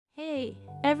Hey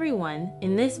everyone,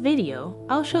 in this video,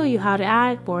 I'll show you how to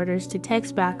add borders to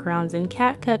text backgrounds in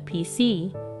CapCut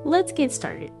PC. Let's get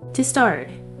started. To start,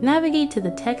 navigate to the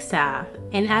Text tab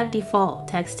and add default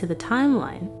text to the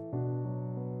timeline.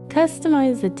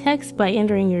 Customize the text by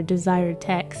entering your desired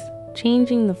text,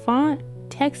 changing the font,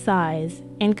 text size,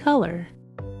 and color.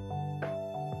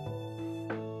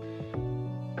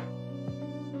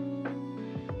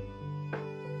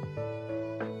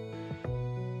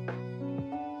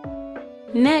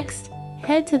 Next,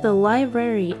 head to the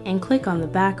library and click on the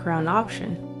background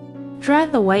option.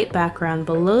 Drag the white background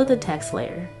below the text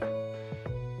layer.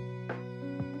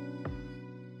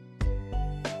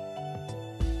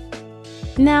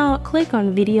 Now click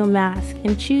on Video Mask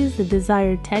and choose the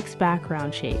desired text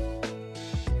background shape.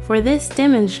 For this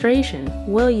demonstration,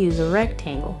 we'll use a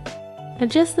rectangle.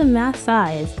 Adjust the mask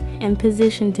size and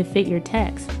position to fit your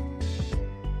text.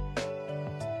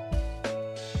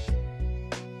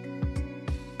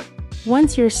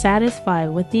 Once you're satisfied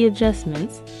with the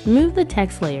adjustments, move the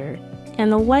text layer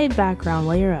and the white background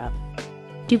layer up.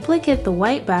 Duplicate the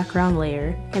white background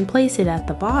layer and place it at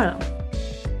the bottom.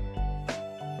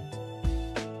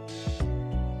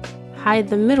 Hide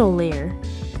the middle layer.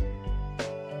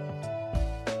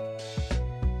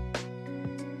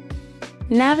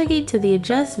 Navigate to the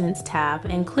Adjustments tab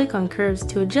and click on Curves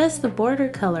to adjust the border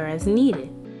color as needed.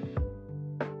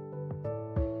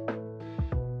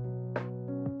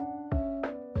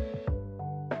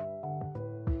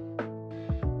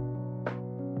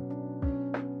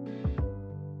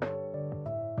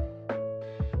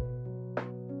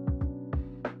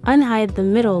 Unhide the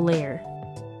middle layer.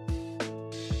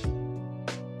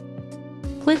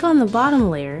 Click on the bottom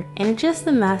layer and adjust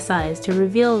the mask size to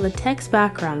reveal the text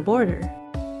background border.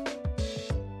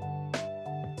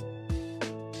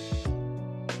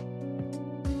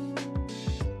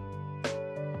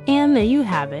 And there you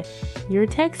have it. Your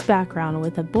text background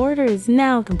with a border is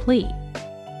now complete.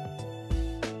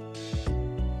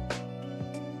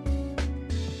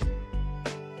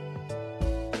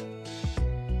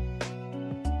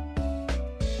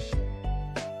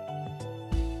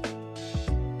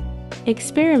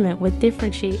 Experiment with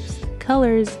different shapes,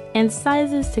 colors, and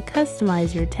sizes to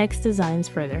customize your text designs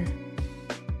further.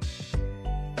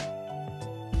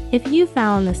 If you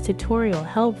found this tutorial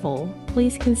helpful,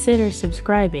 please consider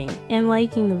subscribing and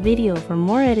liking the video for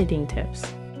more editing tips.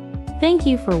 Thank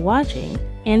you for watching,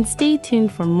 and stay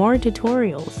tuned for more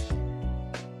tutorials.